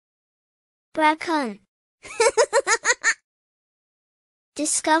Braocoon.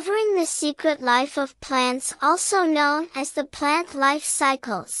 Discovering the secret life of plants, also known as the plant life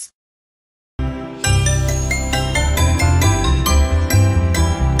cycles.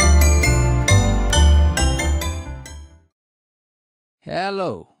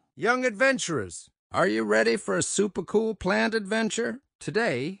 Hello, young adventurers. Are you ready for a super cool plant adventure?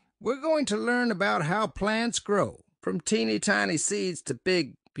 Today, we're going to learn about how plants grow, from teeny tiny seeds to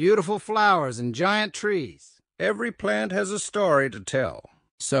big, beautiful flowers and giant trees. Every plant has a story to tell.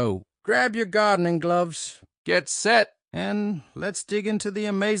 So, grab your gardening gloves, get set, and let's dig into the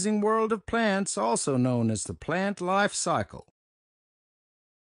amazing world of plants, also known as the plant life cycle.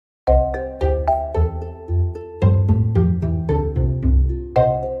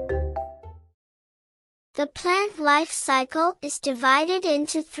 The plant life cycle is divided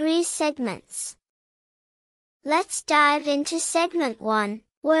into 3 segments. Let's dive into segment 1,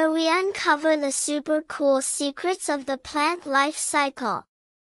 where we uncover the super cool secrets of the plant life cycle.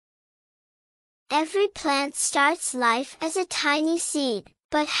 Every plant starts life as a tiny seed,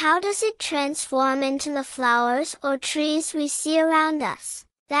 but how does it transform into the flowers or trees we see around us?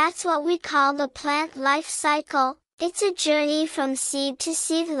 That's what we call the plant life cycle. It's a journey from seed to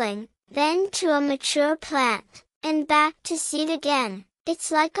seedling, then to a mature plant, and back to seed again. It's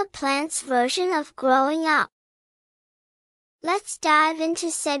like a plant's version of growing up. Let's dive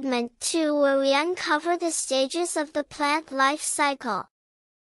into segment 2, where we uncover the stages of the plant life cycle.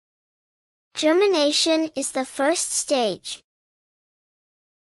 Germination is the first stage.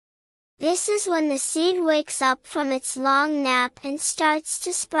 This is when the seed wakes up from its long nap and starts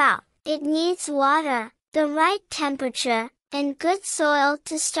to sprout. It needs water, the right temperature, and good soil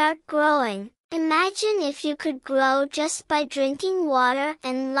to start growing. Imagine if you could grow just by drinking water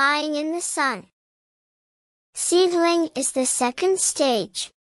and lying in the sun. Seedling is the second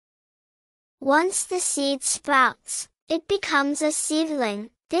stage. Once the seed sprouts, it becomes a seedling.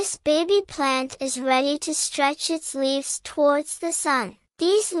 This baby plant is ready to stretch its leaves towards the sun.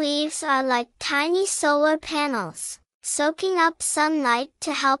 These leaves are like tiny solar panels, soaking up sunlight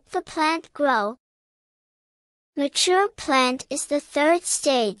to help the plant grow. Mature plant is the third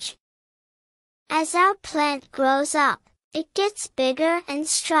stage. As our plant grows up, it gets bigger and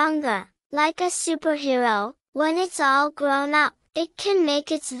stronger, like a superhero. When it's all grown up, it can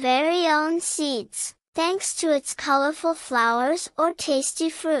make its very own seeds, thanks to its colorful flowers or tasty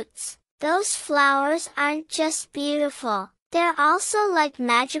fruits. Those flowers aren't just beautiful, they're also like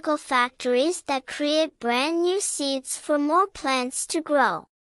magical factories that create brand new seeds for more plants to grow.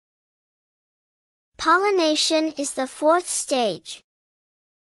 Pollination is the fourth stage.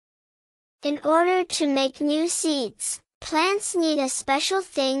 In order to make new seeds, plants need a special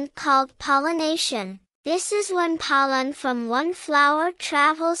thing called pollination. This is when pollen from one flower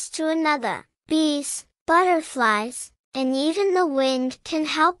travels to another. Bees, butterflies, and even the wind can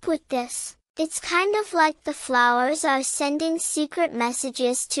help with this. It's kind of like the flowers are sending secret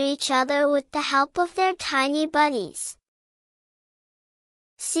messages to each other with the help of their tiny buddies.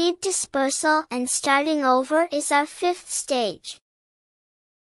 Seed dispersal and starting over is our fifth stage.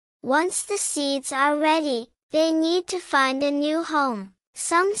 Once the seeds are ready, they need to find a new home.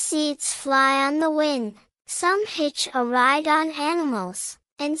 Some seeds fly on the wind, some hitch a ride on animals,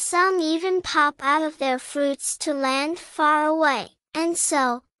 and some even pop out of their fruits to land far away. And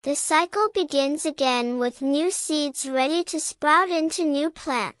so, the cycle begins again with new seeds ready to sprout into new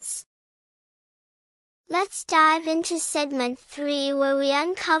plants. Let's dive into segment 3, where we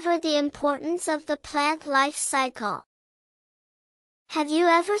uncover the importance of the plant life cycle. Have you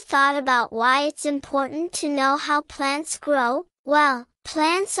ever thought about why it's important to know how plants grow? Well,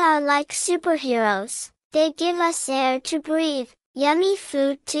 plants are like superheroes. They give us air to breathe, yummy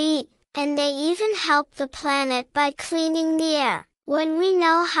food to eat, and they even help the planet by cleaning the air. When we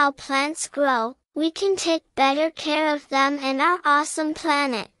know how plants grow, we can take better care of them and our awesome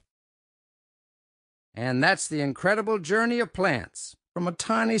planet. And that's the incredible journey of plants. From a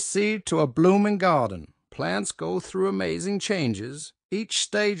tiny seed to a blooming garden, plants go through amazing changes. Each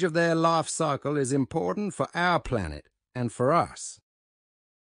stage of their life cycle is important for our planet and for us.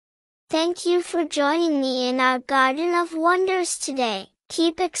 Thank you for joining me in our Garden of Wonders today.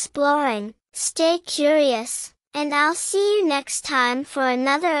 Keep exploring, stay curious, and I'll see you next time for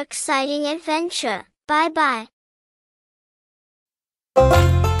another exciting adventure. Bye-bye.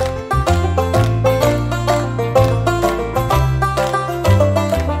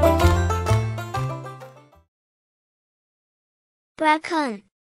 Braocoon.